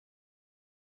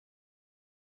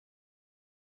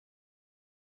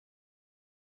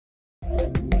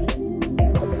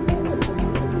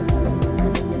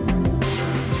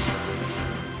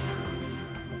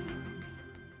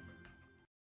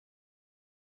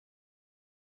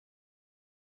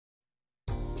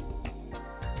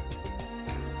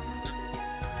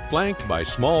flanked by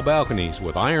small balconies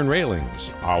with iron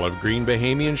railings, olive green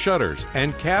Bahamian shutters,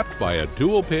 and capped by a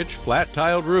dual-pitch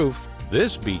flat-tiled roof,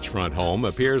 this beachfront home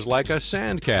appears like a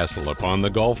sandcastle upon the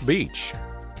Gulf Beach.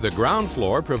 The ground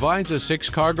floor provides a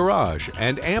 6-car garage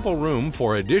and ample room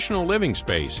for additional living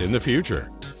space in the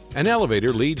future. An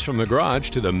elevator leads from the garage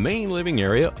to the main living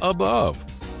area above.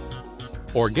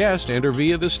 Or guests enter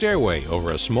via the stairway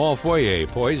over a small foyer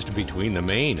poised between the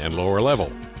main and lower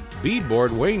level. Beadboard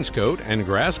wainscot and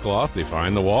grass cloth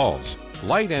define the walls.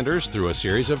 Light enters through a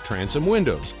series of transom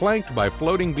windows, flanked by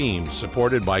floating beams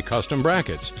supported by custom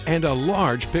brackets, and a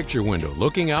large picture window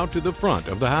looking out to the front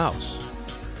of the house.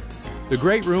 The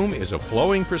great room is a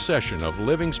flowing procession of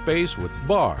living space with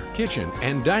bar, kitchen,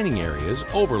 and dining areas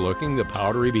overlooking the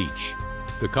powdery beach.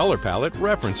 The color palette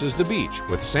references the beach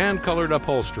with sand-colored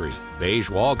upholstery, beige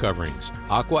wall coverings,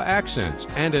 aqua accents,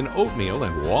 and an oatmeal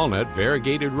and walnut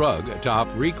variegated rug atop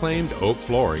reclaimed oak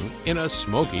flooring in a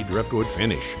smoky driftwood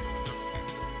finish.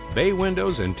 Bay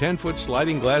windows and 10-foot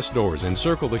sliding glass doors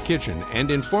encircle the kitchen and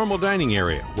informal dining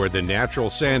area where the natural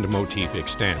sand motif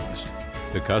extends.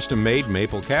 The custom-made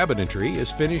maple cabinetry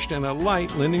is finished in a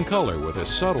light linen color with a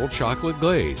subtle chocolate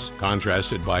glaze,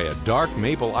 contrasted by a dark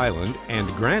maple island and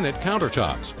granite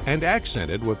countertops, and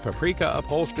accented with paprika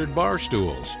upholstered bar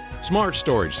stools. Smart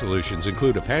storage solutions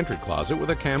include a pantry closet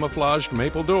with a camouflaged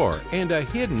maple door and a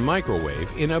hidden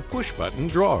microwave in a push-button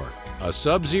drawer. A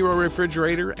Sub-Zero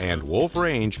refrigerator and Wolf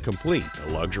range complete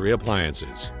the luxury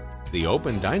appliances. The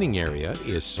open dining area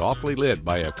is softly lit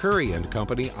by a Curry &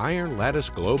 Company iron lattice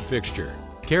globe fixture.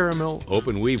 Caramel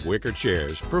open-weave wicker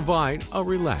chairs provide a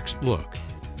relaxed look.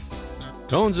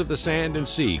 Tones of the sand and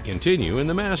sea continue in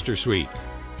the master suite.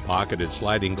 Pocketed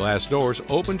sliding glass doors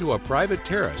open to a private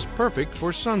terrace perfect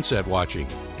for sunset watching.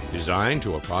 Designed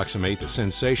to approximate the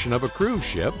sensation of a cruise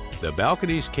ship, the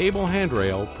balcony's cable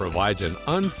handrail provides an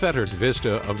unfettered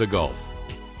vista of the Gulf.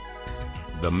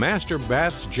 The master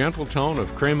bath's gentle tone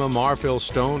of crema marfil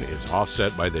stone is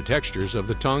offset by the textures of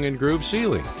the tongue and groove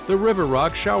ceiling, the river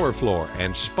rock shower floor,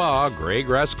 and spa gray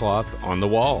grass cloth on the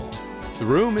wall. The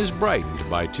room is brightened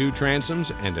by 2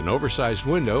 transoms and an oversized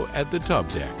window at the tub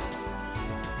deck.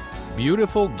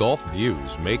 Beautiful Gulf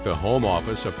views make the home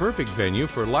office a perfect venue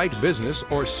for light business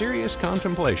or serious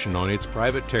contemplation on its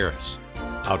private terrace.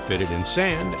 Outfitted in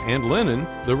sand and linen,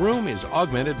 the room is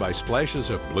augmented by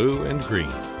splashes of blue and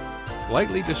green.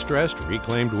 Lightly distressed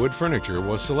reclaimed wood furniture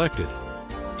was selected.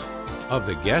 Of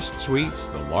the guest suites,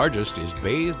 the largest is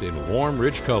bathed in warm,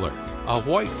 rich color. A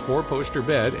white 4-poster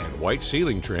bed and white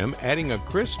ceiling trim adding a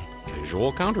crisp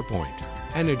visual counterpoint.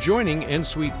 An adjoining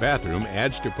ensuite bathroom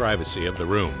adds to privacy of the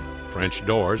room. French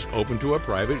doors open to a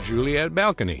private Juliet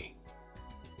balcony.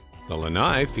 The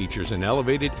lanai features an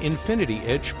elevated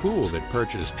infinity-edge pool that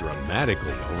perches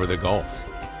dramatically over the Gulf.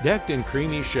 Decked in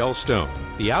creamy shell stone,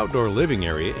 the outdoor living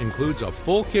area includes a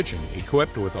full kitchen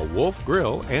equipped with a Wolf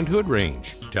grill and hood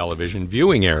range, television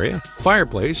viewing area,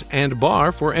 fireplace, and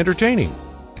bar for entertaining.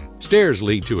 Stairs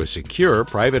lead to a secure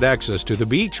private access to the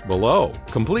beach below,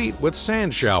 complete with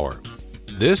sand shower.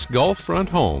 This Gulf front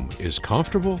home is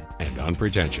comfortable and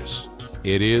unpretentious.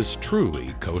 It is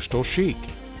truly coastal chic.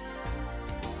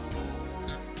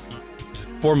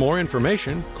 For more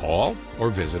information, call or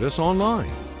visit us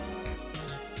online.